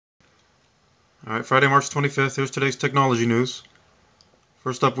Alright, Friday, March 25th. Here's today's technology news.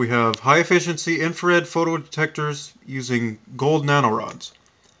 First up, we have high-efficiency infrared photodetectors using gold nanorods.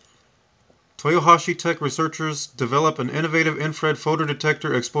 Toyohashi Tech researchers develop an innovative infrared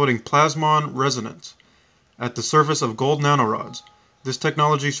photodetector exploding plasmon resonance at the surface of gold nanorods. This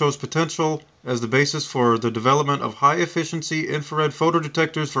technology shows potential as the basis for the development of high-efficiency infrared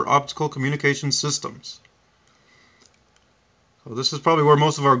photodetectors for optical communication systems. So this is probably where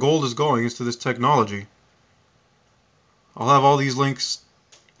most of our gold is going, is to this technology. I'll have all these links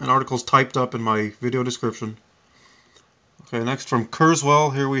and articles typed up in my video description. Okay, next from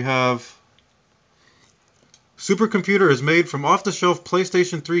Kurzweil, here we have Supercomputer is made from off-the-shelf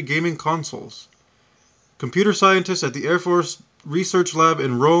PlayStation 3 gaming consoles. Computer scientists at the Air Force Research Lab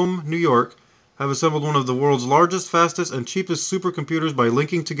in Rome, New York, have assembled one of the world's largest, fastest, and cheapest supercomputers by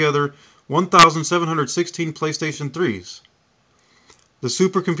linking together 1,716 PlayStation 3s. The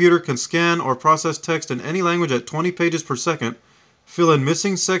supercomputer can scan or process text in any language at 20 pages per second, fill in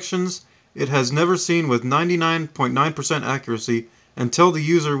missing sections it has never seen with 99.9% accuracy, and tell the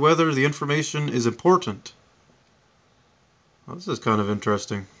user whether the information is important. Well, this is kind of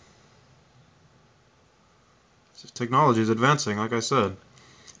interesting. This technology is advancing, like I said.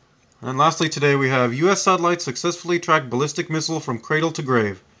 And lastly today we have U.S. satellites successfully track ballistic missile from cradle to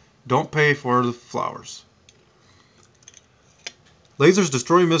grave. Don't pay for the flowers. Lasers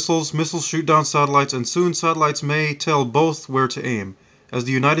destroy missiles, missiles shoot down satellites, and soon satellites may tell both where to aim, as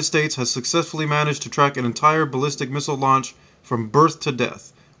the United States has successfully managed to track an entire ballistic missile launch from birth to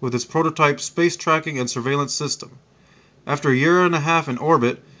death with its prototype space tracking and surveillance system. After a year and a half in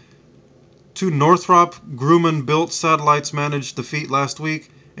orbit, two Northrop Grumman-built satellites managed the feat last week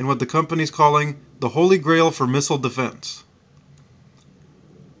in what the company's calling the Holy Grail for missile defense.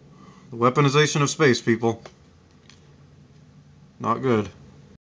 The weaponization of space, people. Not good.